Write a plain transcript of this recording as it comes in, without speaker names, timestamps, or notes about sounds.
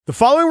The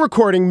following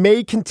recording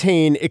may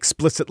contain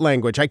explicit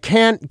language. I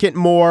can't get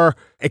more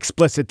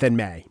explicit than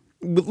may.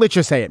 Let's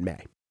just say it may.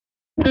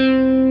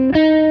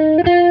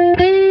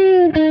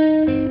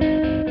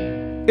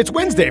 It's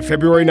Wednesday,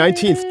 February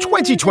 19th,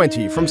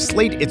 2020. From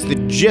Slate, it's The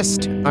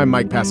Gist. I'm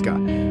Mike Pesca.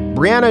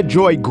 Brianna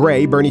Joy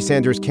Gray, Bernie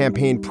Sanders'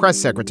 campaign press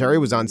secretary,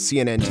 was on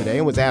CNN today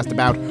and was asked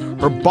about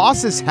her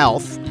boss's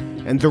health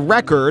and the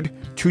record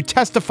to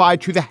testify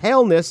to the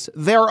haleness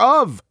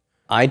thereof.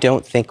 I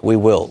don't think we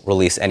will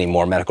release any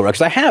more medical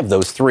records. I have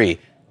those 3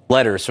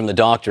 letters from the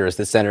doctors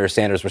that Senator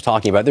Sanders was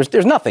talking about.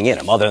 There's nothing in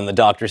them other than the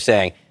doctor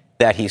saying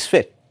that he's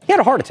fit. He had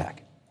a heart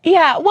attack.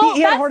 Yeah, well,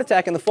 he had a heart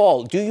attack in the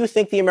fall. Do you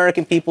think the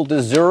American people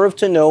deserve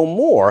to know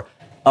more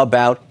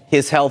about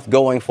his health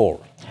going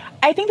forward?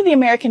 I think that the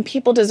American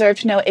people deserve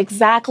to know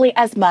exactly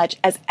as much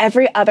as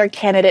every other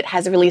candidate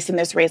has released in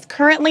this race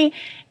currently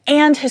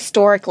and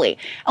historically.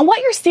 And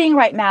what you're seeing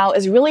right now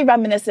is really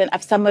reminiscent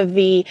of some of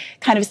the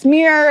kind of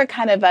smear,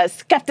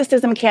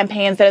 skepticism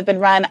campaigns that have been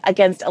run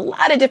against a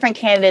lot of different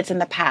candidates in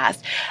the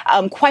past,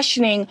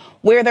 questioning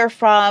where they're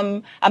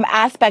from,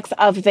 aspects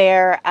of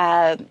their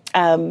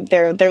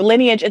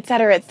lineage, et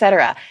cetera, et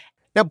cetera.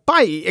 Now,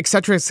 by et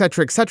cetera, et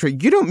cetera, et cetera,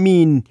 you don't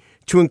mean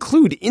to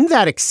include in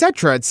that et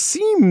cetera. It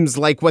seems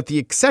like what the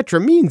et cetera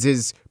means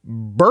is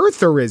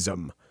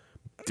birtherism.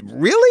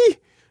 Really?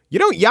 You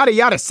don't yada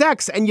yada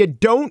sex and you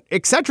don't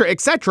et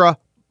cetera,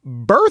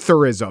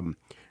 birtherism.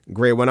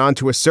 Gray went on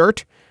to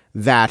assert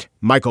that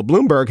Michael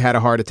Bloomberg had a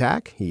heart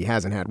attack. He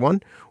hasn't had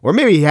one. Or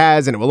maybe he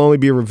has, and it will only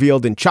be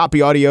revealed in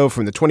choppy audio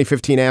from the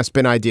 2015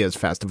 Aspen Ideas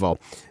Festival.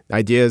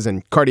 Ideas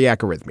and cardiac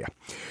arrhythmia.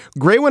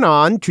 Gray went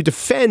on to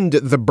defend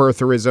the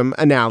birtherism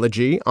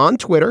analogy on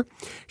Twitter.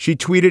 She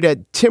tweeted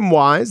at Tim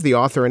Wise, the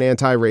author and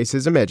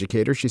anti-racism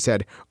educator. She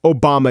said,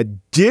 Obama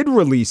did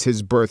release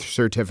his birth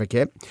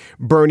certificate.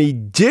 Bernie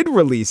did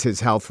release his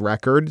health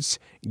records.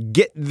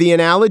 Get the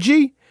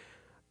analogy?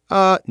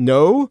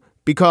 No,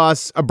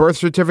 because a birth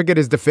certificate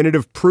is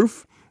definitive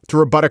proof to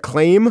rebut a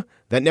claim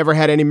that never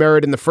had any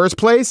merit in the first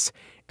place.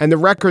 And the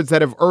records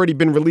that have already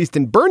been released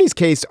in Bernie's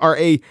case are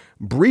a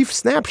brief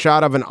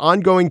snapshot of an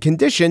ongoing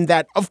condition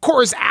that, of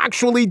course,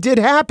 actually did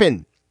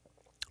happen.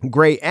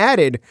 Gray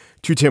added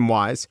to Tim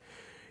Wise,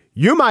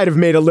 you might have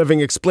made a living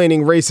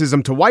explaining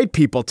racism to white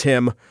people,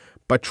 Tim,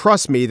 but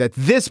trust me that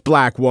this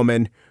black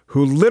woman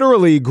who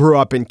literally grew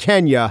up in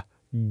Kenya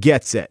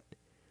gets it.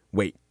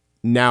 Wait,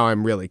 now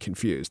I'm really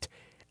confused.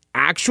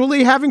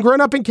 Actually having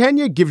grown up in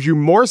Kenya gives you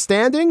more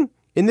standing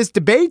in this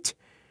debate?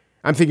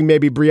 I'm thinking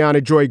maybe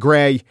Brianna Joy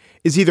Gray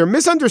is either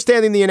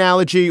misunderstanding the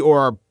analogy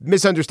or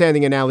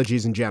misunderstanding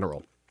analogies in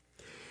general.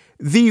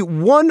 The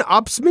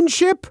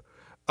one-upsmanship?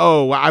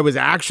 Oh, I was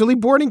actually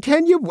born in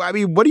Kenya? I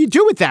mean, what do you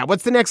do with that?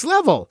 What's the next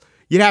level?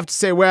 You'd have to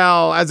say,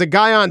 well, as a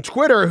guy on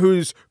Twitter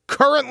who's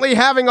currently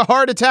having a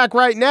heart attack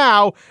right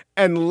now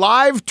and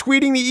live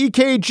tweeting the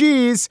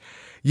EKGs,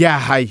 yeah,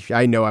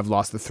 I know I've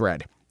lost the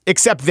thread.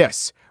 Except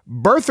this,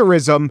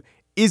 birtherism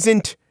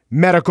isn't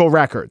medical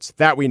records.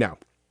 That we know.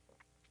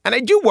 And I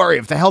do worry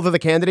if the health of the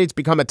candidates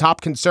become a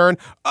top concern.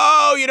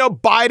 Oh,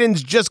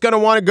 Biden's just going to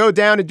want to go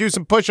down and do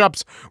some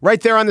push-ups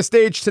right there on the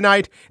stage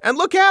tonight. And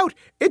look out.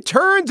 It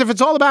turns, if it's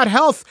all about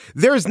health,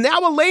 there's now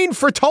a lane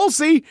for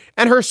Tulsi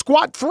and her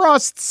squat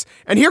thrusts.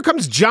 And here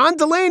comes John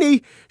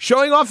Delaney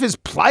showing off his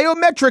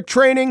plyometric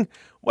training.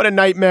 What a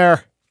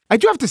nightmare. I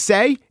do have to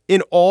say,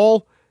 in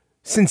all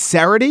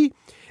sincerity,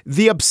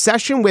 the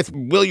obsession with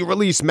will you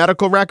release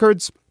medical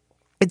records,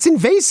 it's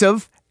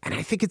invasive and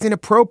I think it's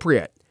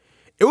inappropriate.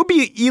 It would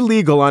be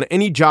illegal on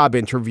any job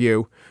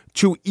interview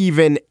to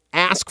even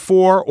ask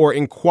for or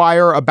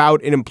inquire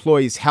about an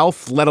employee's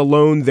health, let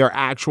alone their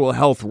actual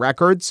health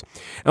records.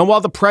 And while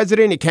the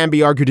president, it can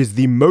be argued, is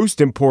the most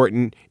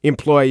important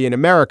employee in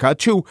America,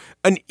 to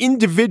an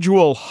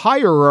individual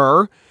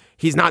hirer,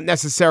 he's not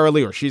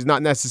necessarily or she's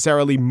not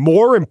necessarily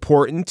more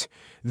important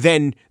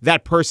than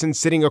that person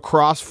sitting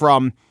across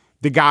from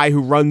the guy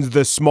who runs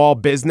the small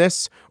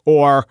business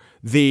or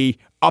the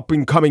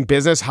up-and-coming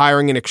business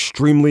hiring an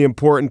extremely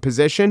important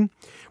position.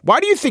 Why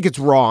do you think it's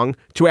wrong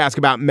to ask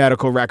about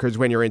medical records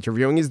when you're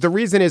interviewing? The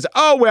reason is,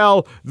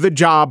 the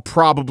job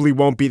probably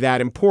won't be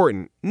that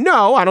important.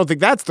 No, I don't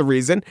think that's the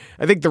reason.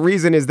 I think the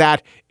reason is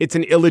that it's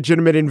an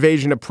illegitimate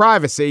invasion of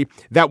privacy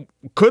that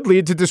could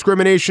lead to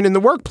discrimination in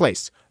the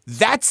workplace.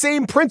 That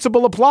same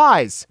principle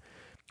applies.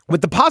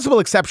 With the possible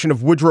exception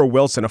of Woodrow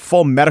Wilson, a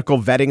full medical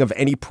vetting of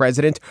any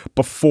president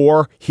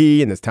before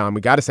he, in this time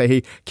we got to say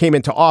he, came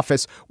into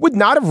office, would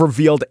not have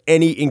revealed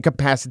any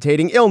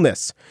incapacitating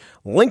illness.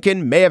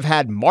 Lincoln may have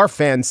had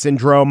Marfan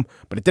syndrome,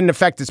 but it didn't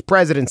affect his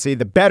presidency.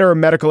 The better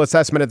medical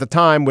assessment at the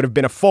time would have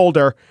been a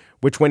folder,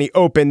 which when he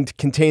opened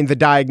contained the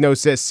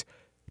diagnosis,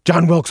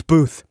 John Wilkes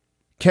Booth.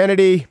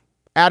 Kennedy,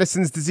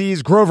 Addison's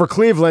disease, Grover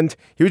Cleveland,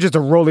 he was just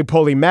a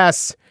roly-poly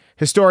mess.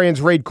 Historians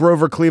rate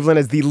Grover Cleveland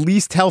as the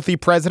least healthy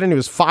president. He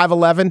was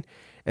 5'11"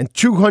 and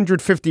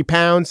 250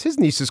 pounds. His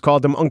nieces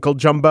called him Uncle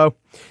Jumbo.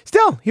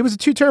 Still, he was a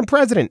 2-term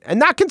president and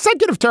not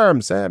consecutive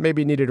terms.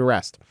 Maybe he needed a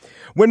rest.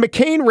 When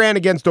McCain ran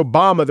against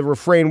Obama, the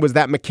refrain was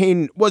that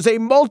McCain was a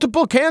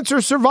multiple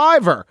cancer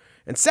survivor.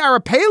 And Sarah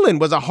Palin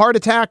was a heart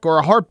attack or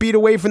a heartbeat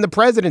away from the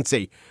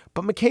presidency.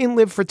 But McCain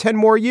lived for 10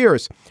 more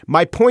years.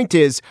 My point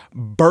is,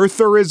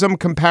 birtherism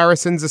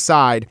comparisons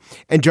aside,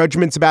 and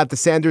judgments about the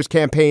Sanders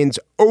campaign's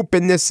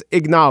openness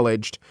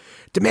acknowledged,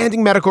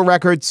 demanding medical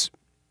records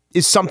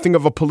is something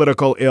of a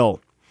political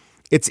ill.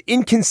 It's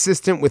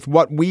inconsistent with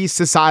what we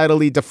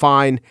societally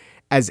define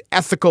as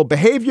ethical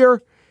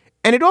behavior,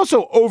 and it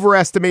also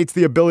overestimates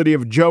the ability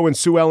of Joe and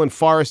Sue Ellen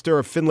Forrester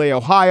of Findlay,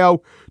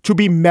 Ohio, to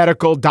be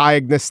medical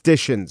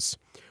diagnosticians.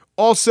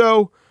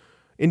 Also,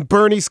 in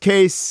Bernie's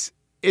case,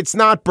 it's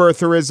not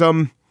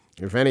birtherism.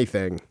 If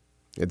anything,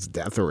 it's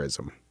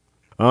deatherism.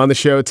 On the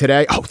show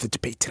today, the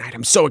debate tonight,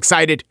 I'm so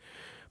excited.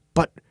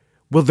 But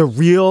will the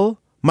real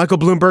Michael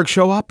Bloomberg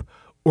show up,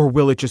 or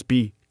will it just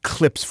be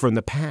clips from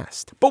the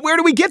past? But where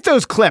do we get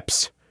those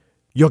clips?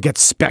 You'll get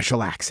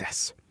special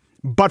access.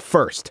 But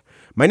first,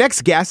 my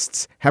next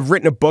guests have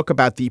written a book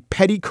about the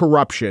petty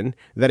corruption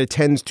that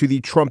attends to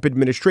the Trump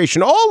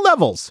administration, all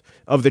levels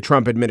of the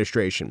Trump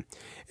administration.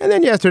 And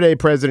then yesterday,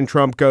 President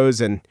Trump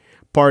goes and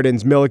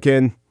pardons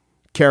Milliken,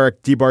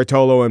 Carrick,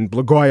 DeBartolo, and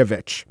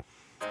Blagojevich.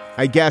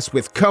 I guess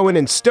with Cohen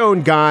and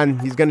Stone gone,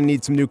 he's going to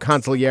need some new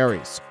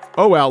consiglieres.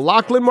 Oh well,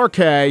 Lachlan,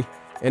 Markay,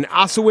 and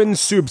Asawin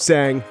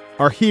Suebsang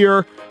are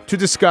here to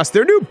discuss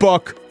their new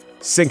book,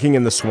 Sinking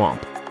in the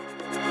Swamp.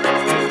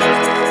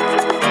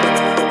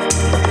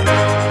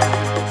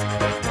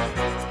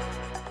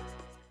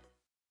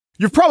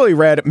 You've probably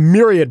read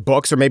myriad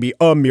books, or maybe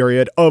a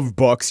myriad of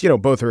books,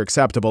 both are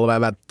acceptable,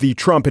 about the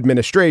Trump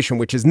administration,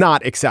 which is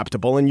not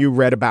acceptable. And you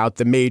read about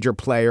the major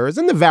players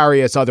and the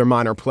various other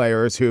minor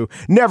players who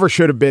never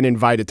should have been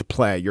invited to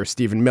play. Your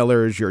Stephen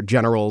Millers, your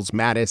Generals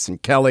Mattis and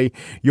Kelly,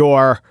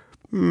 your,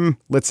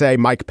 let's say,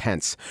 Mike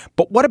Pence.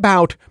 But what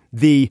about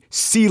the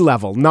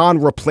C-level,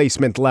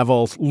 non-replacement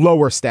level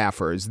lower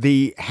staffers,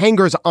 the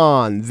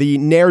hangers-on, the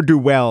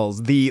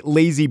ne'er-do-wells, the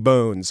lazy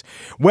bones?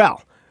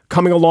 Well,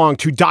 coming along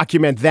to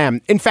document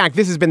them. In fact,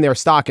 this has been their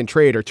stock and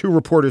trade are two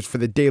reporters for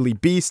the Daily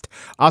Beast,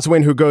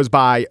 Asawin, who goes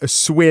by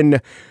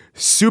Suebsang,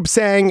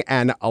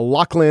 and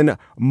Lachlan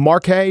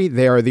Markay.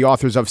 They are the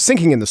authors of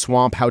Sinking in the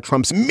Swamp, How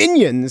Trump's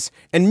Minions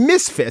and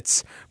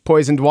Misfits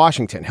Poisoned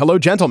Washington. Hello,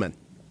 gentlemen.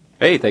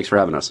 Hey, thanks for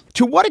having us.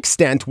 To what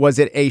extent was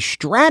it a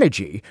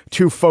strategy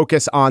to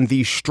focus on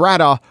the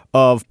strata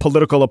of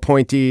political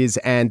appointees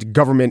and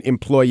government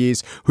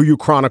employees who you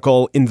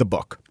chronicle in the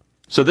book?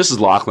 So this is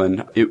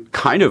Lachlan. It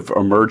kind of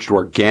emerged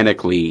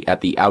organically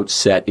at the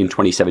outset in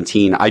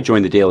 2017. I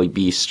joined the Daily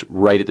Beast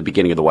right at the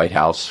beginning of the White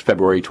House,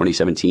 February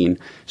 2017.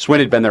 Swin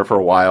had been there for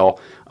a while,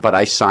 but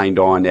I signed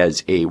on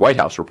as a White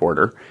House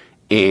reporter.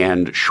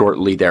 And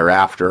shortly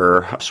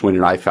thereafter, Swin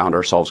and I found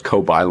ourselves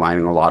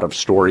co-bylining a lot of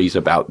stories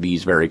about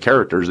these very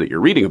characters that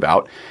you're reading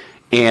about.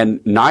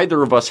 And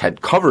neither of us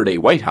had covered a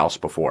White House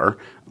before,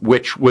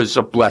 which was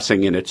a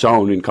blessing in its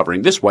own in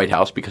covering this White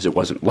House because it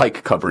wasn't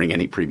like covering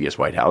any previous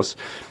White House.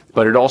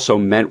 But it also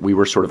meant we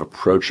were sort of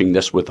approaching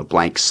this with a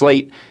blank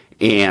slate,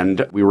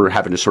 and we were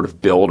having to sort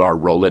of build our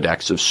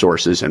Rolodex of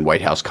sources and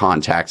White House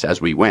contacts as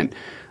we went,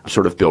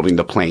 sort of building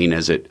the plane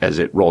as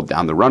it rolled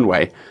down the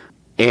runway.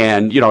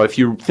 And, if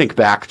you think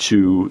back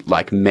to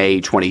like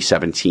May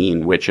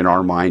 2017, which in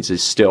our minds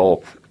is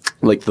still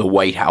like the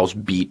White House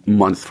beat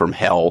month from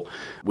hell,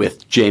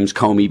 with James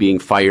Comey being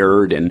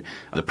fired and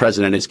the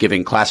president is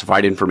giving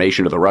classified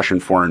information to the Russian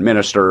foreign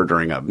minister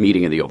during a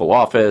meeting in the Oval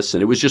Office.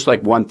 And it was just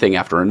like one thing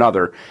after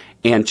another.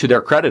 And to their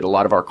credit, a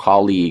lot of our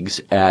colleagues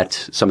at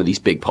some of these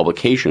big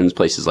publications,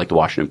 places like the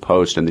Washington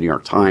Post and the New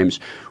York Times,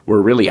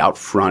 were really out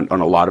front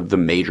on a lot of the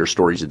major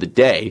stories of the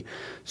day.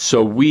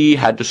 So we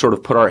had to sort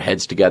of put our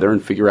heads together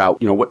and figure out,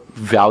 what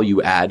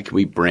value add can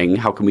we bring?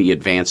 How can we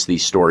advance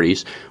these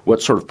stories?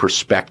 What sort of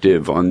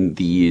perspective on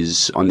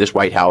this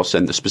White House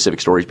and the specific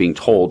stories being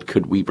told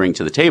could we bring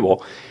to the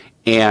table?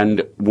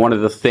 And one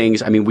of the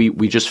things,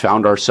 we just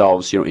found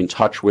ourselves, in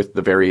touch with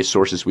the various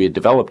sources we had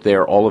developed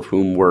there, all of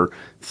whom were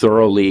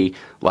thoroughly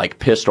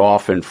pissed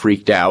off and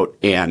freaked out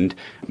and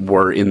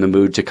were in the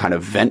mood to kind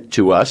of vent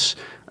to us.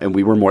 And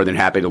we were more than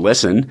happy to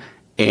listen.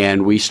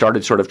 And we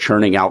started sort of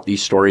churning out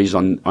these stories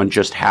on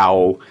just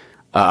how,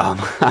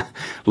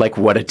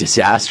 what a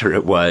disaster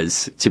it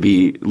was to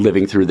be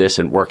living through this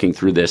and working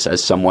through this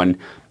as someone,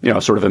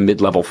 sort of a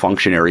mid-level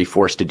functionary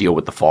forced to deal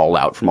with the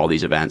fallout from all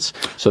these events.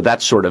 So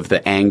that's sort of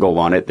the angle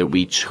on it that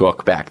we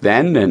took back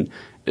then. And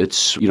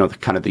it's,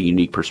 kind of the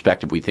unique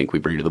perspective we think we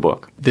bring to the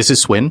book. This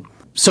is Swin.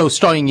 So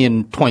starting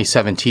in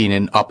 2017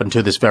 and up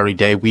until this very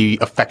day, we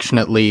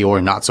affectionately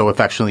or not so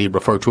affectionately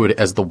refer to it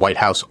as the White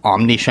House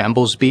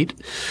omni-shambles beat.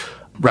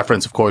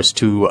 Reference, of course,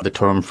 to the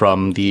term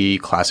from the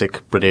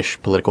classic British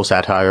political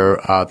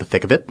satire, The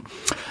Thick of It.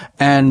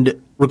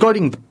 And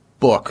regarding the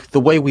book, the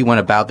way we went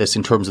about this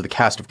in terms of the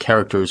cast of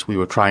characters we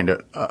were trying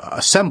to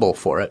assemble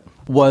for it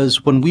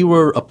was when we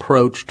were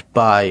approached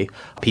by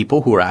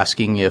people who were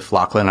asking if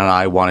Lachlan and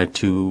I wanted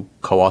to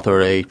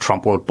co-author a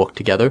Trump World book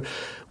together,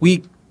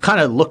 we kind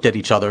of looked at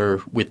each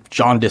other with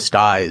jaundiced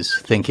eyes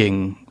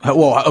thinking,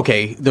 well,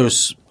 okay,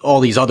 there's all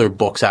these other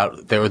books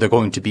out there. There are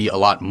going to be a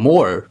lot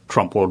more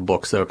Trump world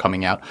books that are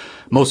coming out,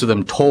 most of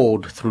them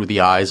told through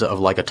the eyes of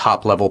like a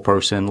top level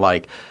person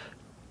like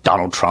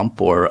Donald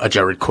Trump or a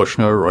Jared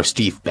Kushner or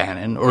Steve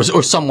Bannon or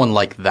someone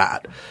like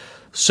that.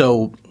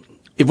 So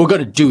if we're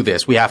going to do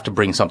this, we have to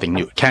bring something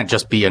new. It can't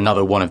just be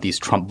another one of these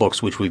Trump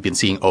books, which we've been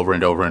seeing over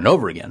and over and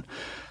over again.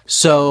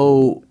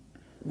 So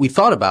we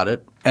thought about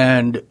it,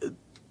 and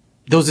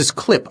there was this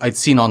clip I'd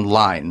seen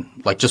online,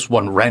 like just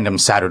one random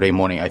Saturday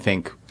morning, I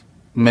think,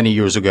 many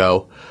years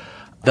ago,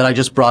 that I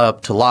just brought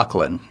up to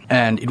Lachlan,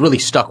 and it really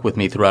stuck with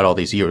me throughout all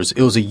these years.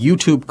 It was a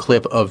YouTube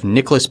clip of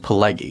Nicholas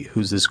Pileggi,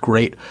 who's this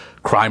great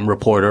crime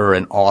reporter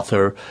and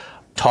author,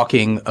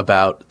 talking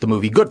about the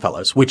movie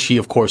Goodfellas, which he,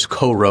 of course,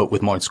 co-wrote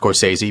with Martin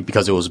Scorsese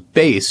because it was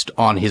based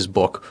on his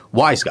book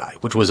Wise Guy,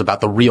 which was about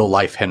the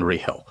real-life Henry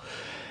Hill.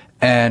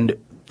 And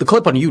the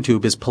clip on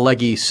YouTube is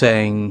Pileggi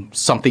saying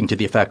something to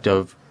the effect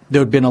of,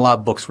 there had been a lot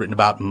of books written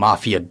about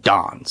mafia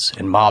dons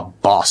and mob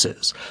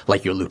bosses,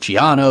 like your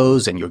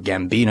Lucianos and your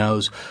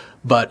Gambinos,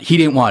 but he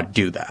didn't want to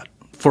do that.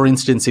 For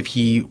instance, if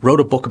he wrote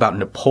a book about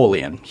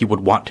Napoleon, he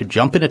would want to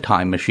jump in a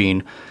time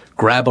machine,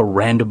 grab a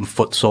random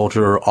foot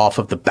soldier off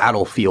of the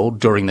battlefield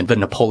during the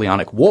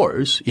Napoleonic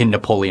Wars in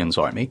Napoleon's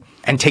army,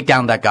 and take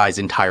down that guy's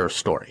entire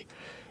story.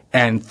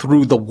 And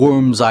through the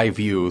worm's eye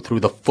view, through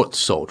the foot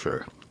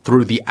soldier,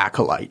 through the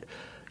acolyte,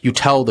 you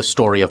tell the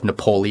story of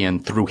Napoleon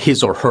through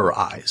his or her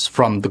eyes,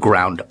 from the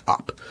ground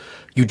up.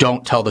 You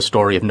don't tell the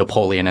story of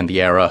Napoleon and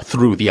the era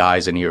through the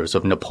eyes and ears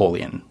of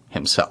Napoleon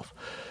himself.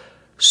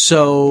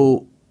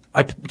 So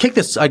I kicked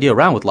this idea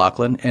around with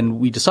Lachlan, and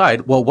we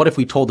decide, well, what if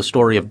we told the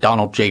story of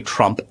Donald J.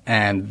 Trump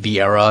and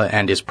the era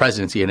and his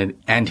presidency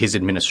and his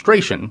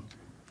administration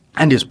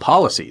and his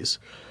policies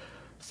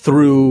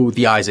through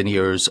the eyes and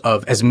ears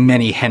of as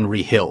many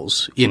Henry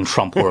Hills in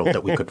Trump world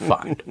that we could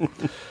find.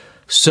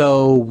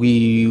 So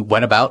we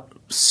went about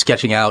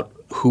sketching out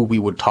who we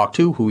would talk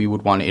to, who we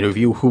would want to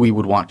interview, who we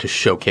would want to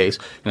showcase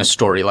in a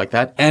story like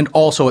that, and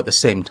also at the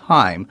same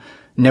time,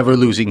 never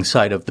losing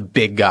sight of the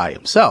big guy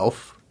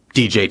himself,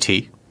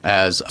 DJT,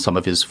 as some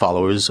of his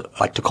followers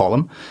like to call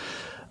him,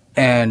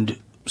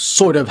 and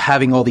sort of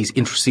having all these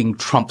interesting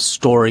Trump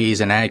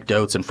stories and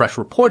anecdotes and fresh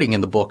reporting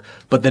in the book,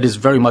 but that is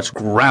very much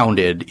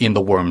grounded in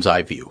the worm's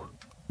eye view.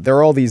 There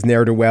are all these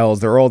ne'er-do-wells.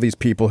 There are all these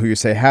people who you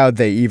say, how'd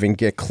they even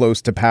get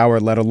close to power,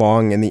 let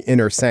alone in the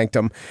inner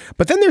sanctum?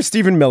 But then there's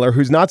Stephen Miller,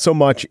 who's not so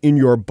much in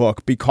your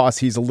book because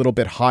he's a little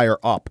bit higher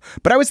up.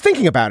 But I was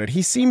thinking about it.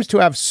 He seems to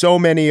have so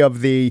many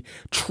of the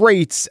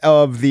traits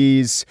of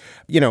these,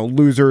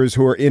 losers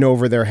who are in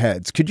over their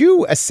heads. Could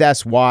you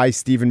assess why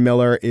Stephen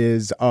Miller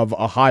is of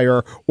a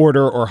higher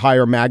order or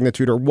higher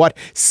magnitude, or what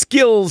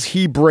skills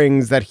he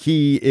brings that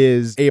he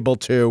is able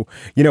to,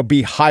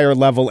 be higher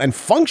level and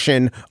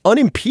function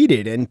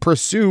unimpeded and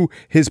pursue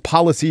his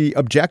policy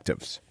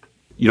objectives?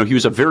 He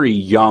was a very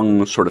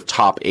young sort of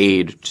top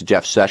aide to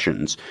Jeff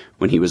Sessions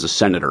when he was a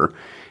senator,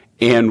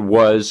 and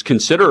was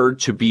considered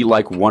to be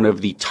like one of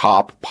the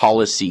top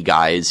policy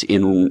guys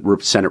in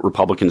Senate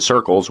Republican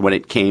circles when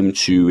it came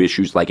to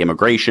issues like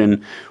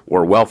immigration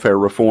or welfare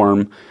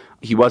reform.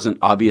 He wasn't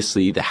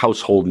obviously the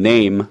household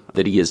name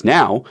that he is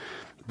now,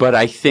 but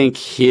I think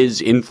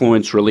his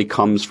influence really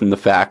comes from the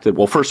fact that,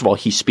 well, first of all,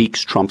 he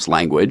speaks Trump's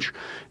language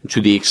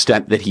to the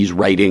extent that he's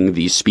writing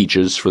these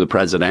speeches for the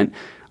president.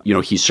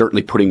 He's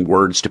certainly putting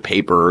words to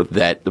paper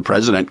that the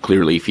president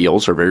clearly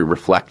feels are very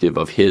reflective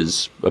of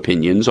his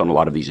opinions on a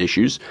lot of these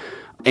issues.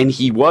 And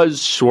he was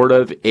sort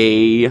of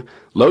a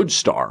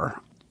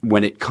lodestar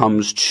when it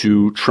comes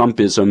to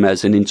Trumpism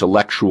as an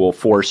intellectual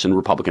force in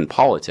Republican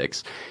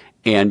politics.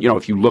 And,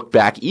 if you look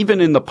back, even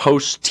in the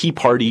post-Tea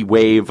Party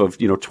wave of,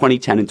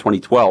 2010 and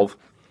 2012,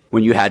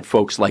 when you had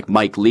folks like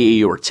Mike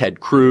Lee or Ted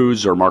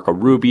Cruz or Marco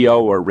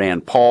Rubio or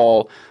Rand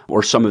Paul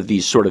or some of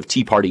these sort of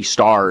Tea Party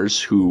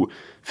stars who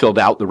filled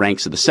out the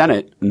ranks of the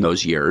Senate in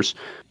those years,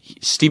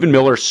 Stephen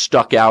Miller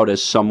stuck out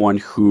as someone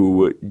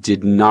who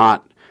did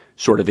not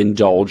sort of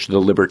indulge the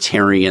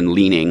libertarian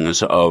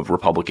leanings of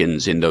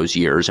Republicans in those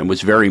years, and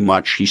was very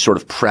much, he sort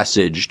of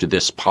presaged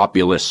this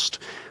populist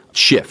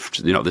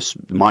shift, this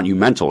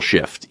monumental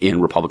shift in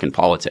Republican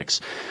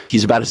politics.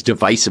 He's about as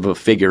divisive a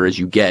figure as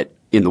you get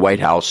in the White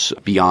House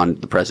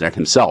beyond the president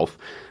himself.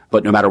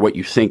 But no matter what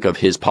you think of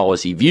his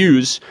policy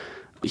views,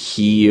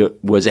 he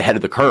was ahead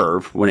of the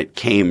curve when it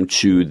came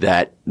to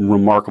that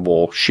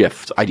remarkable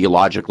shift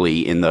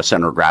ideologically in the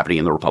center of gravity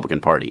in the Republican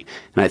Party.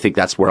 And I think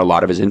that's where a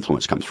lot of his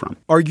influence comes from.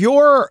 Are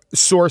your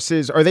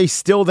sources, are they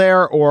still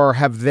there, or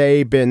have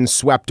they been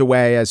swept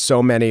away as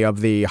so many of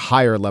the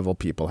higher level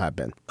people have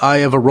been? I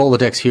have a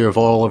Rolodex here of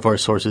all of our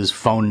sources'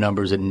 phone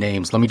numbers and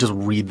names. Let me just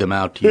read them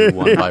out to you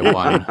one by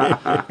one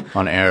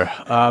on air.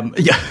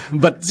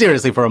 But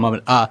seriously for a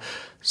moment,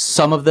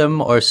 some of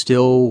them are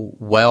still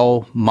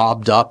well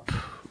mobbed up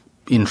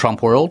in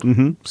Trump world,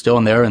 still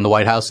in there in the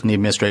White House, in the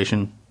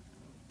administration,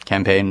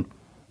 campaign,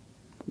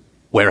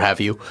 where have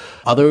you.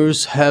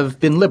 Others have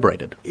been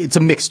liberated. It's a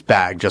mixed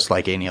bag, just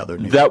like any other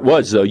news. That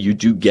was, though, you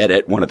do get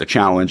it. One of the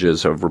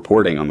challenges of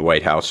reporting on the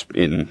White House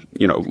in,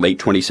 late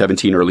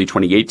 2017, early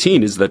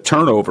 2018 is the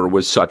turnover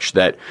was such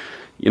that,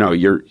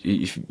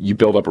 you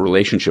build up a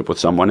relationship with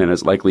someone, and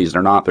as likely as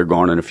they're not, they're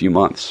gone in a few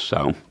months.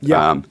 So,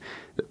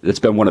 it's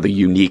been one of the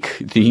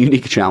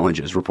unique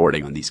challenges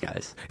reporting on these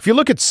guys. If you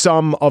look at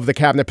some of the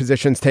cabinet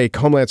positions, take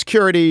Homeland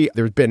Security,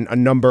 there's been a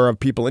number of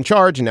people in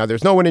charge, and now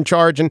there's no one in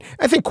charge. And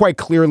I think quite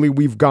clearly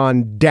we've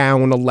gone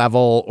down a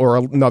level or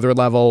another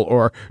level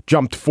or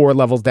jumped 4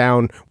 levels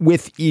down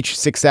with each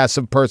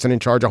successive person in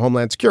charge of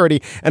Homeland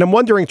Security. And I'm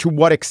wondering to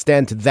what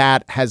extent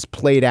that has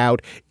played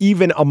out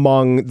even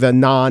among the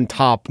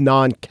non-top,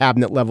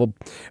 non-cabinet level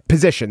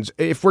positions.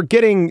 If we're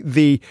getting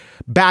the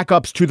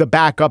backups to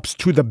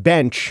the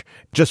bench,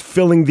 just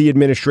filling the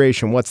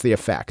administration, what's the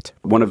effect?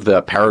 One of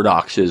the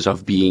paradoxes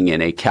of being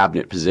in a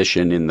cabinet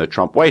position in the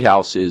Trump White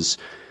House is,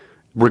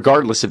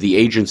 regardless of the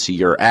agency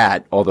you're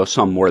at, although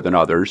some more than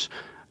others,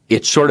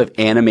 it's sort of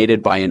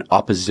animated by an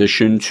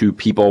opposition to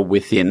people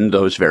within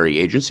those very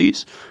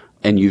agencies.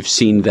 And you've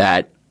seen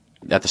that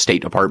at the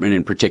State Department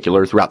in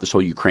particular throughout this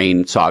whole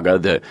Ukraine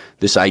saga,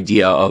 this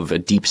idea of a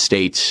deep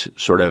state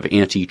sort of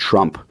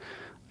anti-Trump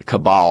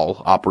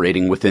cabal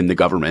operating within the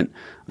government.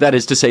 That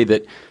is to say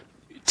that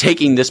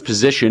taking this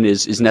position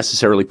is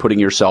necessarily putting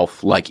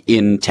yourself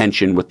in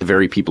tension with the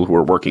very people who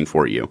are working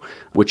for you,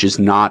 which is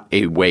not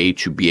a way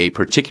to be a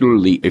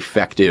particularly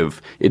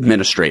effective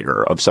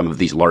administrator of some of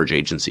these large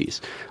agencies.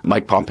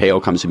 Mike Pompeo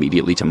comes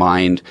immediately to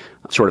mind,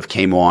 sort of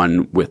came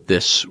on with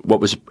this,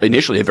 what was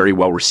initially a very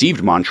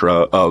well-received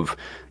mantra of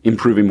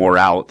improving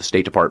morale at the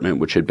State Department,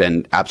 which had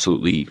been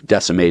absolutely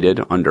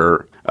decimated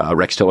under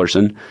Rex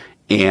Tillerson.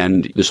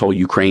 And this whole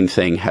Ukraine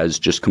thing has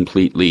just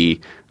completely,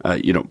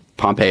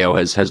 Pompeo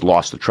has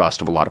lost the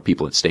trust of a lot of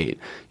people at state.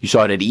 You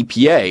saw it at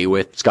EPA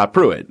with Scott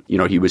Pruitt.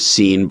 He was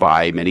seen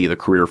by many of the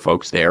career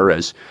folks there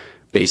as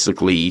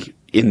basically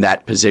in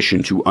that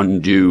position to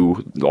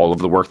undo all of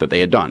the work that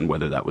they had done,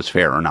 whether that was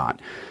fair or not.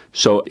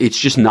 So it's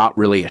just not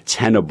really a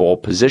tenable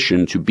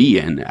position to be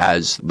in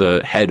as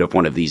the head of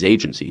one of these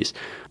agencies.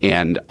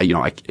 And,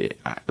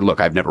 look,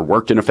 I've never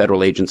worked in a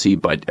federal agency,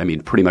 but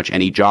pretty much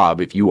any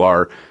job, if you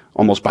are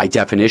almost by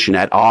definition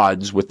at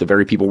odds with the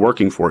very people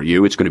working for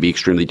you, it's going to be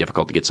extremely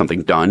difficult to get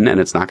something done. And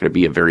it's not going to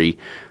be a very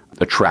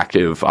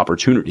attractive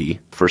opportunity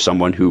for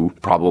someone who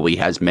probably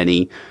has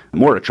many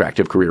more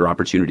attractive career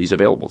opportunities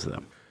available to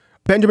them.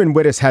 Benjamin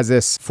Wittes has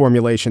this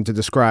formulation to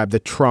describe the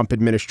Trump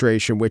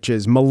administration, which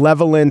is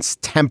malevolence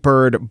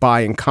tempered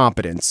by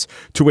incompetence,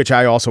 to which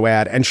I also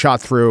add and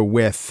shot through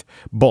with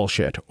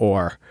bullshit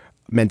or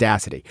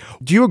mendacity.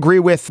 Do you agree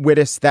with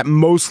Wittes that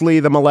mostly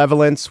the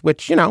malevolence,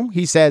 which,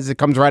 he says it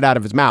comes right out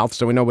of his mouth,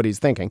 so we know what he's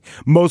thinking,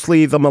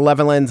 mostly the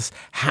malevolence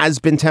has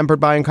been tempered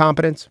by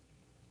incompetence?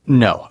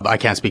 No, I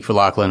can't speak for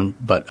Lachlan,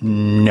 but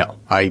no,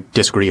 I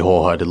disagree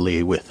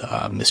wholeheartedly with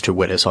Mr.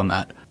 Wittes on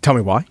that. Tell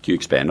me why. Can you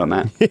expand on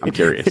that? I'm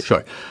curious.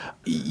 Sure.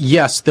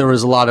 Yes, there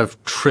is a lot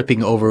of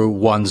tripping over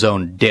one's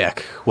own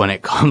dick when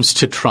it comes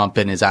to Trump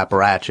and his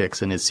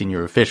apparatchiks and his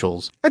senior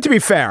officials. And to be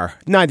fair,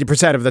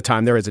 90% of the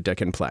time there is a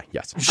dick in play.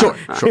 Yes. Sure.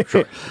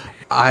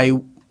 I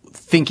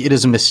think it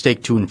is a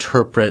mistake to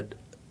interpret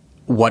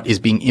what is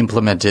being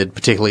implemented,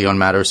 particularly on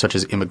matters such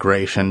as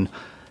immigration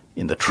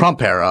in the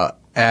Trump era,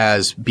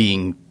 as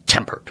being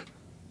tempered.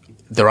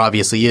 There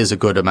obviously is a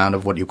good amount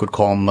of what you could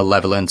call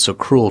malevolence or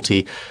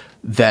cruelty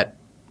that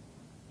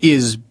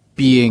is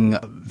being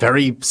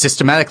very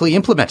systematically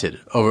implemented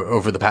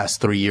over the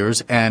past 3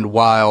 years. And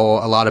while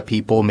a lot of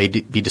people may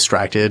be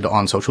distracted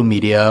on social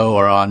media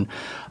or on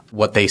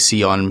what they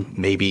see on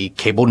maybe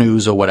cable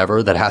news or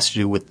whatever that has to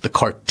do with the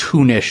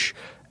cartoonish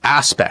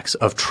aspects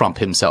of Trump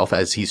himself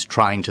as he's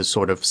trying to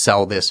sort of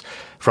sell this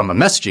from a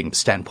messaging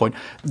standpoint,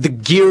 the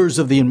gears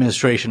of the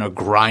administration are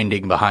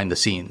grinding behind the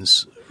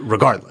scenes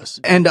regardless.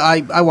 And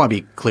I want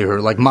to be clear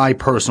here, my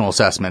personal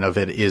assessment of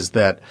it is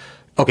that,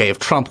 okay, if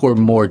Trump were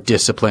more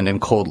disciplined and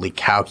coldly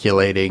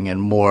calculating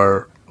and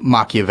more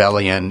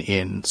Machiavellian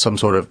in some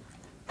sort of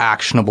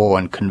actionable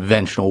and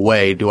conventional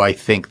way, do I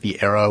think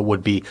the era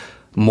would be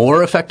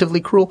more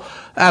effectively cruel?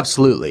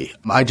 Absolutely.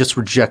 I just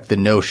reject the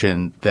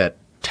notion that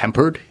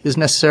tempered is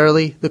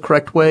necessarily the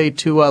correct way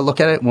to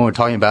look at it. When we're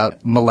talking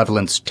about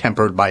malevolence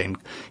tempered by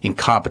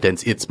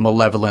incompetence, it's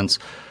malevolence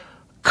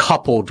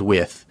coupled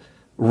with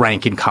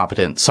rank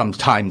incompetence,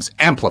 sometimes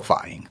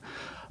amplifying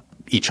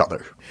each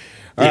other,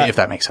 if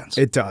that makes sense.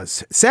 It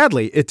does.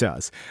 Sadly, it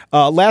does.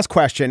 Last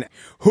question.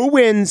 Who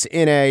wins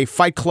in a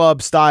Fight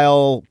Club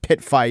style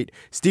pit fight?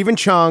 Stephen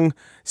Chung,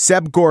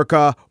 Seb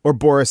Gorka, or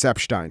Boris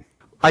Epstein?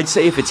 I'd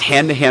say if it's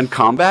hand-to-hand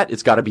combat,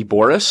 it's got to be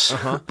Boris.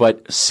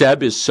 But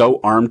Seb is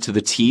so armed to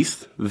the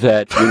teeth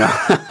that,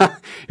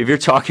 if you're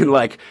talking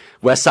like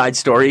West Side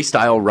Story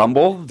style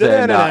Rumble,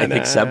 then I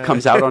think Seb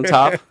comes out on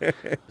top.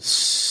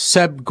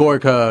 Seb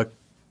Gorka,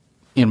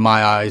 in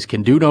my eyes,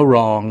 can do no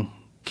wrong,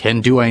 can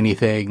do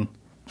anything,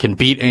 can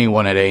beat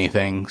anyone at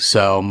anything.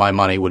 So my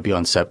money would be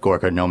on Seb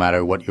Gorka no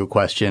matter what your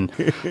question.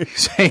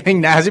 Say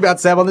anything nasty about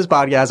Seb on this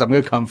podcast, I'm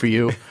going to come for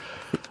you.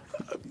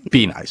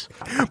 be nice.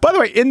 By the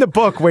way, in the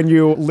book, when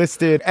you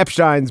listed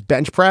Epstein's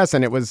bench press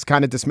and it was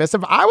kind of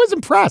dismissive, I was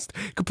impressed.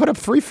 Could put up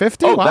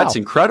 350. Oh, wow. That's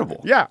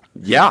incredible. Yeah.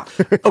 Yeah.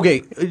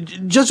 Okay,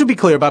 just to be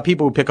clear about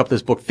people who pick up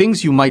this book,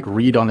 things you might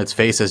read on its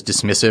face as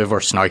dismissive or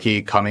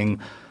snarky coming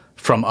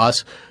from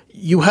us,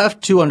 you have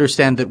to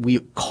understand that we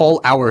call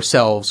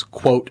ourselves,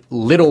 quote,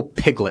 little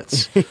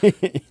piglets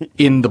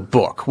in the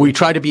book. We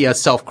try to be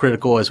as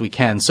self-critical as we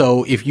can.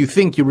 So if you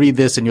think you read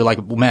this and you're like,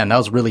 well, man, that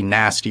was really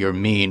nasty or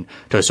mean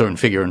to a certain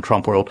figure in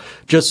Trump world,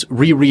 just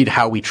reread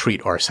how we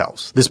treat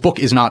ourselves. This book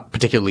is not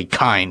particularly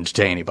kind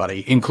to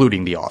anybody,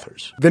 including the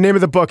authors. The name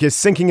of the book is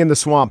Sinking in the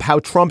Swamp, How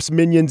Trump's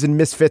Minions and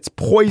Misfits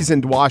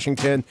Poisoned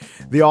Washington.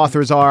 The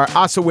authors are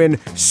Asawin,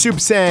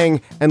 Suebsang,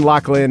 and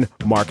Lachlan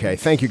Markay.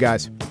 Thank you,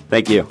 guys.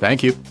 Thank you.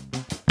 Thank you.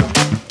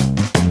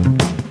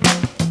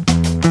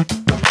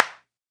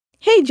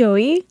 Hey,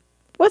 Joey,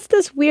 what's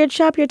this weird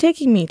shop you're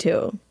taking me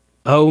to?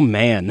 Oh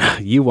man,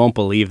 you won't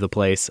believe the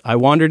place. I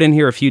wandered in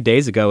here a few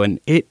days ago and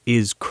it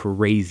is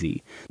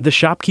crazy. The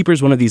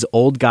shopkeeper's one of these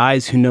old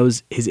guys who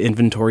knows his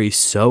inventory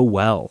so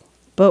well.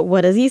 But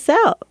what does he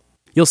sell?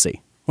 You'll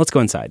see. Let's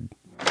go inside.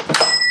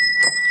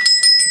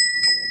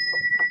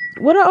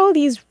 What are all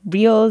these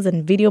reels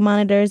and video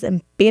monitors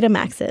and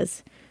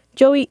Betamaxes?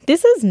 Joey,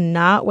 this is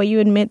not where you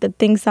admit that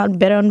things sound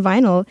better on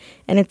vinyl,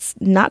 and it's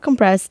not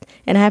compressed,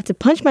 and I have to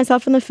punch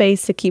myself in the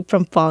face to keep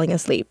from falling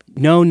asleep.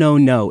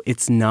 No.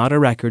 It's not a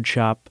record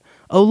shop.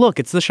 Oh, look,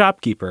 it's the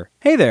shopkeeper.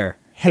 Hey there.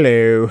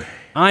 Hello.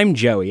 I'm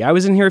Joey. I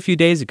was in here a few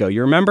days ago.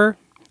 You remember?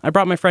 I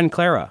brought my friend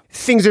Clara.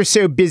 Things are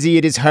so busy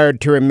it is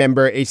hard to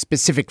remember a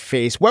specific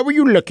face. What were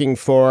you looking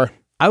for?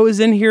 I was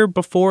in here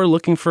before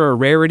looking for a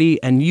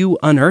rarity, and you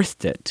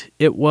unearthed it.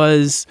 It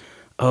was,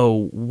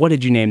 what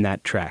did you name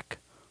that track?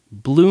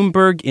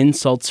 Bloomberg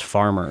Insults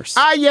Farmers.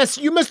 Ah, yes,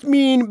 you must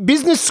mean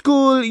Business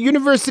School,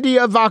 University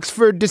of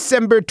Oxford,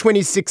 December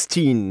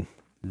 2016.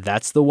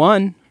 That's the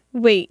one.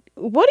 Wait,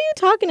 what are you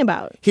talking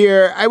about?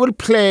 Here, I will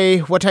play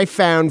what I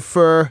found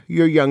for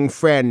your young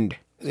friend.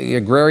 The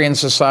agrarian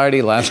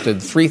society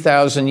lasted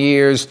 3,000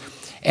 years,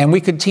 and we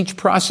could teach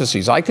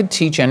processes. I could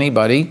teach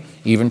anybody,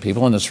 even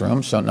people in this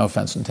room, so no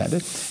offense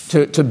intended,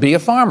 to be a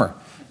farmer.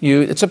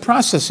 It's a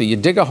process. You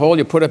dig a hole,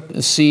 you put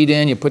a seed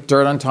in, you put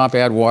dirt on top,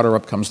 add water,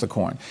 up comes the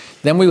corn.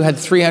 Then we had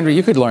 300.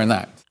 You could learn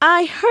that.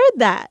 I heard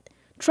that.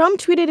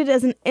 Trump tweeted it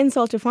as an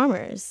insult to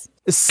farmers.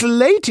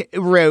 Slate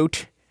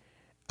wrote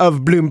of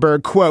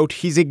Bloomberg, quote,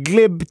 he's a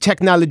glib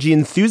technology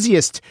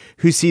enthusiast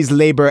who sees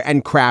labor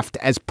and craft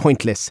as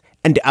pointless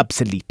and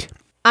obsolete.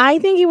 I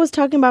think he was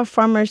talking about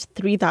farmers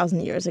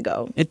 3,000 years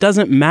ago. It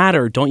doesn't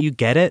matter. Don't you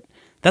get it?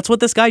 That's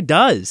what this guy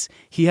does.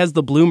 He has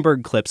the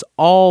Bloomberg clips,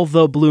 all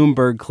the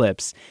Bloomberg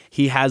clips.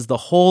 He has the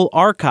whole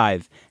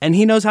archive, and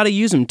he knows how to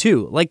use them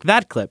too, like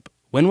that clip.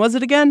 When was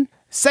it again?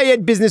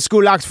 Sayed Business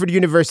School, Oxford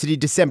University,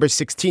 December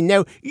 16.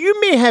 Now, you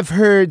may have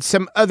heard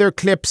some other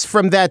clips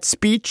from that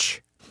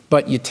speech.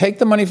 But you take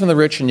the money from the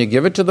rich and you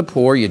give it to the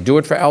poor. You do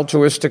it for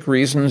altruistic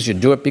reasons. You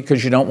do it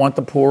because you don't want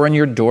the poor on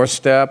your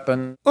doorstep.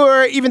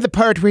 Or even the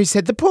part where he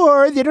said the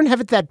poor, they don't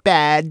have it that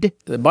bad.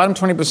 The bottom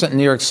 20% in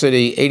New York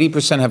City,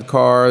 80% have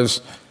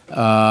cars,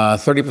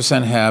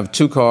 30% have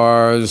 2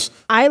 cars.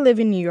 I live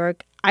in New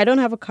York. I don't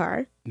have a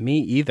car. Me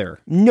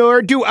either.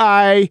 Nor do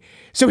I.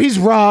 So he's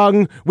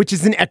wrong, which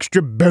is an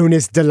extra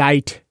bonus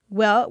delight.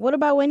 Well, what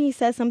about when he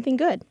says something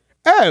good?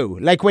 Oh,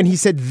 like when he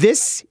said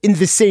this in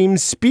the same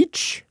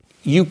speech?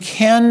 You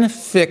can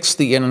fix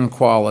the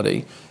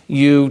inequality.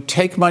 You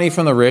take money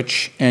from the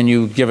rich and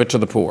you give it to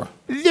the poor.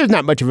 There's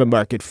not much of a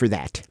market for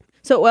that.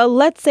 So, well,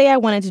 let's say I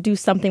wanted to do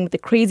something with the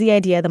crazy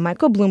idea that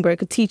Michael Bloomberg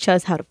could teach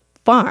us how to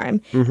farm.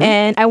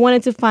 And I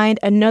wanted to find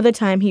another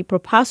time he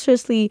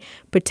preposterously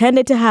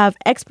pretended to have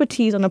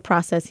expertise on a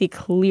process he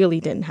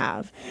clearly didn't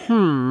have.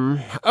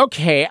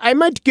 Okay, I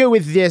might go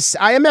with this.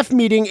 IMF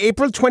meeting,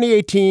 April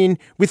 2018,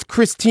 with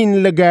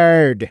Christine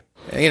Lagarde.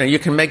 You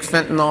can make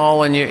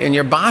fentanyl in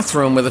your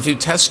bathroom with a few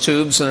test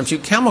tubes and a few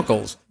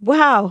chemicals.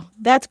 Wow,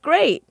 that's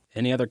great.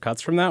 Any other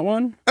cuts from that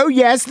one? Oh,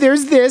 yes,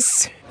 there's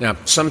this. Now,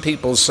 some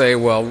people say,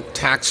 well,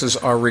 taxes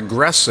are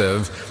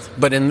regressive,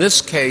 but in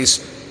this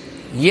case,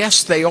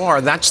 yes, they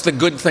are. That's the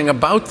good thing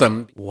about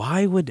them.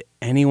 Why would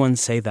anyone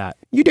say that?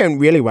 You don't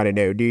really want to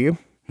know, do you?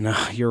 No,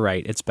 you're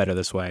right. It's better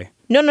this way.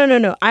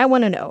 No. I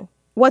want to know.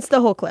 What's the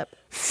whole clip?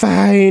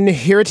 Fine,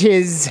 here it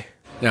is.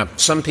 Now,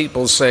 some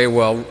people say,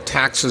 well,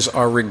 taxes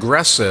are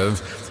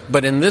regressive,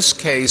 but in this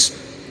case,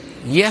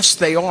 yes,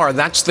 they are.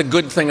 That's the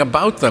good thing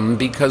about them,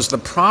 because the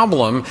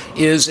problem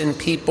is in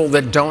people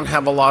that don't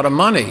have a lot of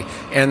money.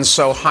 And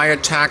so higher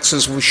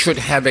taxes should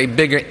have a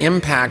bigger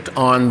impact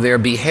on their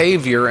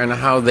behavior and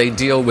how they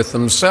deal with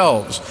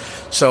themselves.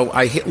 So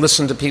I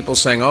listen to people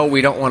saying, oh,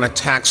 we don't want to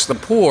tax the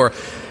poor.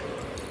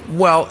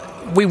 Well,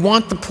 we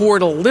want the poor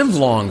to live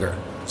longer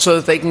so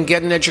that they can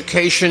get an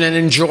education and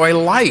enjoy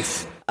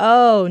life.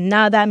 Oh,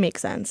 now that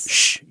makes sense.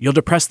 Shh, you'll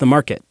depress the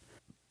market.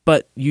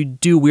 But you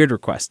do weird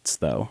requests,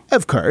 though.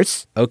 Of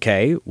course.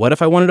 Okay, what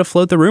if I wanted to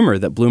float the rumor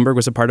that Bloomberg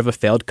was a part of a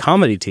failed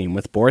comedy team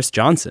with Boris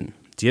Johnson?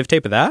 Do you have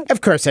tape of that?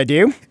 Of course I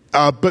do.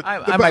 I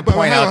might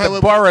point out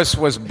that Boris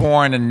was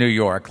born in New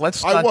York.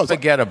 Let's not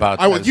forget about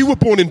this. You were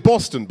born in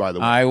Boston, by the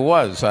way. I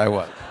was.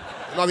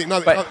 Nothing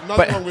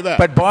wrong with that.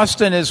 But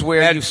Boston is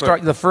where you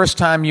start. The first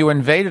time you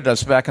invaded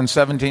us back in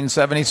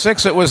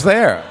 1776, it was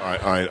there.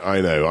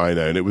 I know,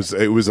 and it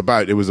was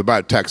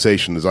about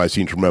taxation, as I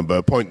seem to remember.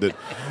 A point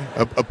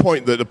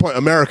that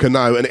America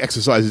now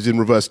exercises in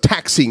reverse,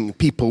 taxing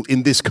people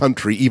in this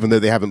country, even though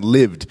they haven't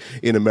lived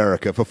in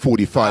America for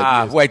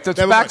 45 years. Wait, that's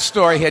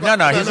backstory here. No,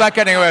 he's not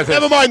getting away with it.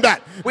 Never mind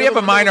that. We have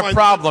a minor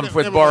problem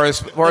with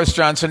Boris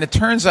Johnson. It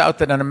turns out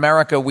that in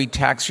America, we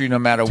tax you no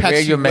matter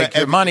where you make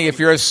your money. If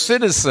you're a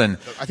citizen,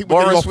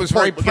 Boris was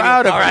very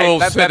proud of dual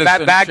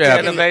citizenship. Back to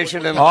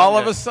innovation. All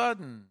of a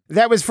sudden.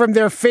 That was from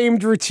their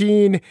famed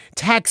routine,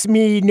 Tax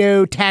Me,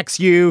 No, Tax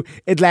You,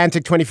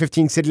 Atlantic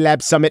 2015 City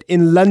Lab Summit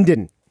in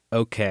London.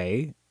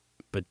 Okay,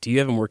 but do you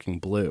have them working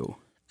blue?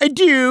 I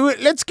do.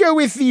 Let's go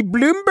with the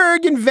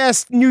Bloomberg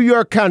Invest New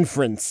York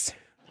Conference.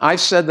 I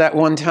said that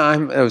one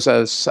time. It was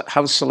a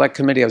House Select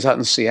Committee. I was out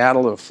in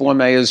Seattle. There were 4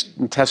 mayors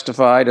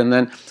testified, and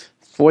then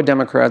 4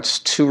 Democrats,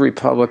 2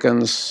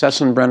 Republicans.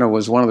 Sessenbrenner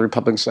was one of the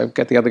Republicans. I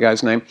forget the other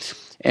guy's name.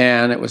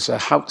 And it was a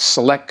House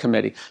Select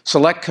Committee.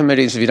 Select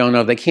committees, if you don't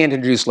know, they can't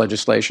introduce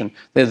legislation.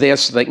 They're there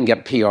so they can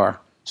get PR,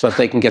 so that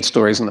they can get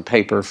stories in the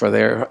paper for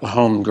their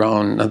home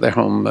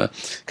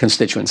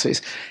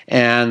constituencies.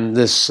 And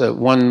this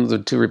one of the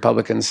 2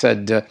 Republicans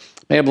said,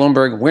 Mayor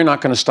Bloomberg, we're not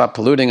going to stop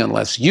polluting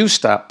unless you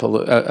stop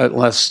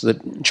unless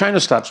China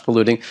stops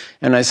polluting.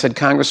 And I said,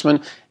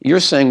 Congressman, you're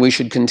saying we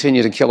should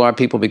continue to kill our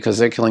people because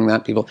they're killing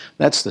that people.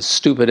 That's the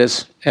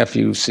stupidest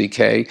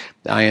FUCKING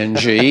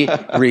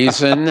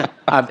reason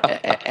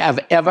I've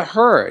ever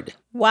heard.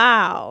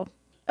 Wow.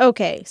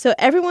 Okay, so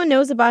everyone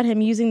knows about him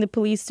using the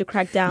police to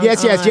crack down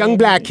Yes, on... young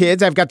black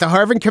kids. I've got the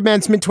Harvard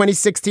Commencement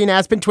 2016,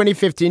 Aspen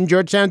 2015,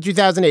 Georgetown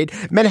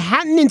 2008,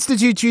 Manhattan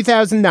Institute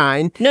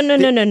 2009.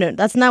 No.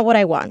 That's not what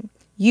I want.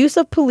 Use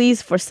of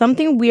police for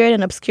something weird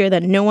and obscure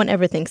that no one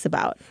ever thinks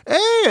about.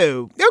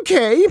 Oh,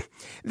 okay.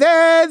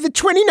 The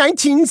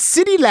 2019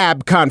 City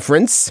Lab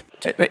Conference.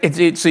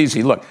 It's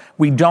easy. Look,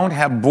 we don't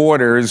have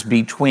borders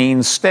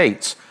between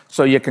states,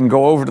 so you can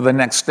go over to the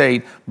next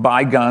state,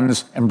 buy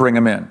guns, and bring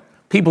them in.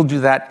 People do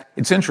that.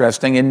 It's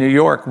interesting. In New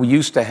York, we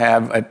used to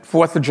have, at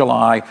 4th of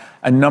July,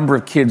 a number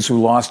of kids who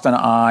lost an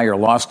eye or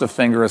lost a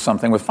finger or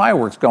something with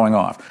fireworks going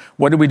off.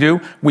 What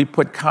do? We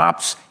put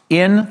cops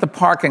in the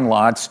parking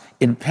lots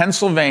in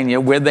Pennsylvania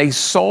where they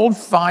sold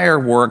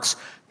fireworks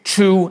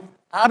to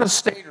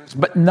out-of-staters,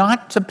 but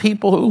not to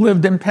people who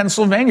lived in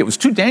Pennsylvania. It was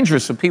too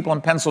dangerous for people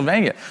in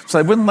Pennsylvania, so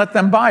they wouldn't let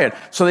them buy it.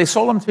 So they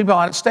sold them to people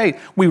out of state.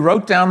 We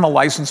wrote down the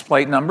license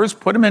plate numbers,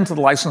 put them into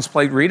the license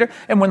plate reader,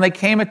 and when they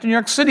came into New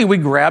York City, we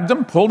grabbed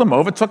them, pulled them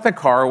over, took their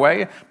car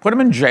away, put them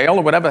in jail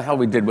or whatever the hell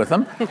we did with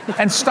them,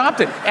 and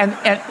stopped it.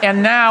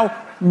 And now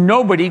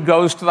nobody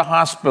goes to the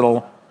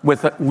hospital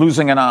with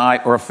losing an eye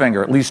or a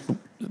finger. At least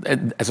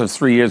as of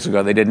 3 years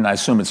ago, they didn't. I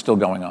assume it's still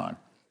going on.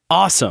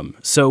 Awesome.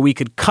 So we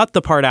could cut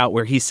the part out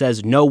where he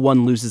says no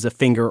one loses a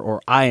finger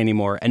or eye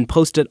anymore and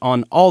post it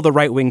on all the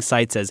right-wing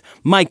sites as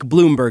Mike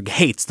Bloomberg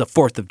hates the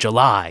 4th of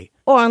July.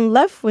 Or on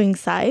left-wing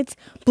sites,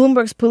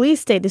 Bloomberg's police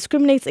state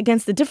discriminates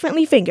against the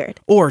differently fingered.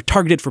 Or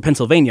targeted for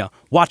Pennsylvania.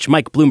 Watch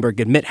Mike Bloomberg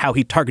admit how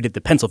he targeted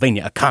the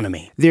Pennsylvania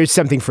economy. There's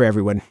something for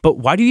everyone. But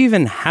why do you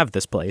even have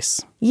this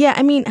place? Yeah,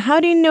 I mean, how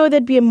do you know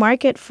there'd be a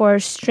market for a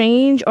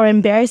strange or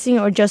embarrassing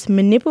or just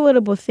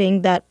manipulatable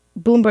thing that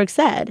Bloomberg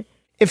said?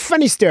 A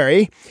funny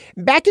story.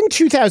 Back in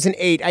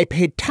 2008, I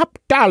paid top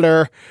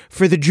dollar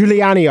for the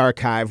Giuliani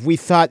archive. We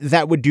thought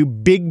that would do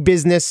big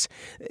business.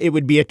 It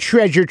would be a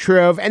treasure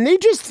trove, and they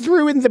just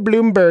threw in the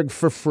Bloomberg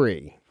for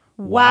free.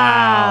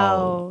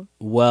 Wow.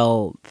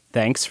 Well,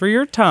 thanks for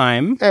your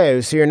time.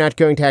 Oh, so you're not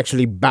going to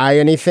actually buy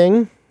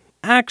anything?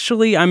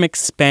 Actually, I'm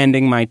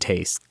expanding my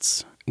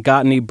tastes.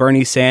 Got any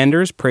Bernie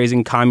Sanders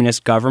praising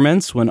communist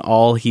governments when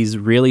all he's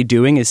really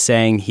doing is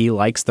saying he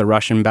likes the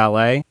Russian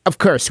ballet? Of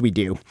course we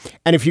do.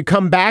 And if you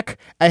come back,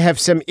 I have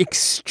some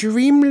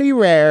extremely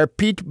rare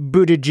Pete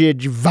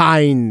Buttigieg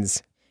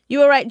vines. You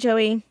were right,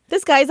 Joey.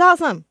 This guy's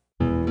awesome.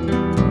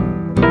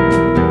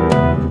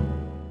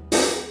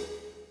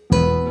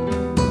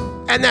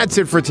 And that's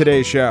it for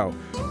today's show.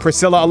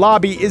 Priscilla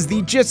Alabi is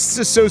the Gist's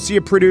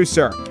associate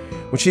producer.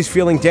 When she's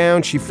feeling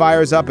down, she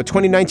fires up a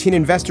 2019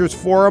 Investors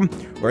Forum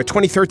or a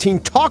 2013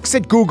 Talks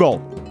at Google.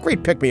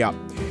 Great pick-me-up.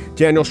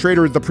 Daniel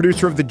Schrader is the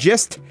producer of The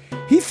Gist.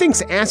 He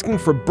thinks asking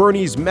for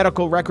Bernie's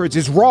medical records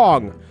is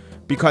wrong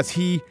because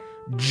he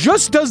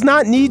just does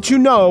not need to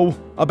know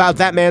about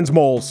that man's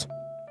moles.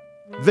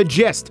 The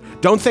Gist.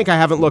 Don't think I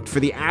haven't looked for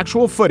the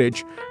actual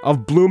footage of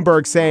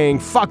Bloomberg saying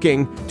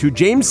fucking to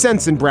James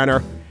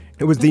Sensenbrenner.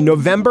 It was the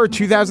November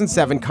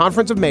 2007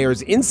 Conference of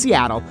Mayors in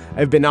Seattle.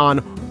 I've been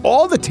on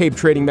all the tape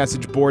trading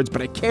message boards,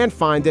 but I can't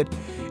find it.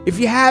 If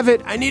you have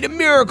it, I need a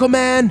miracle,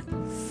 man.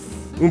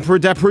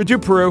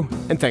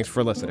 Dupru, and thanks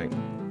for listening.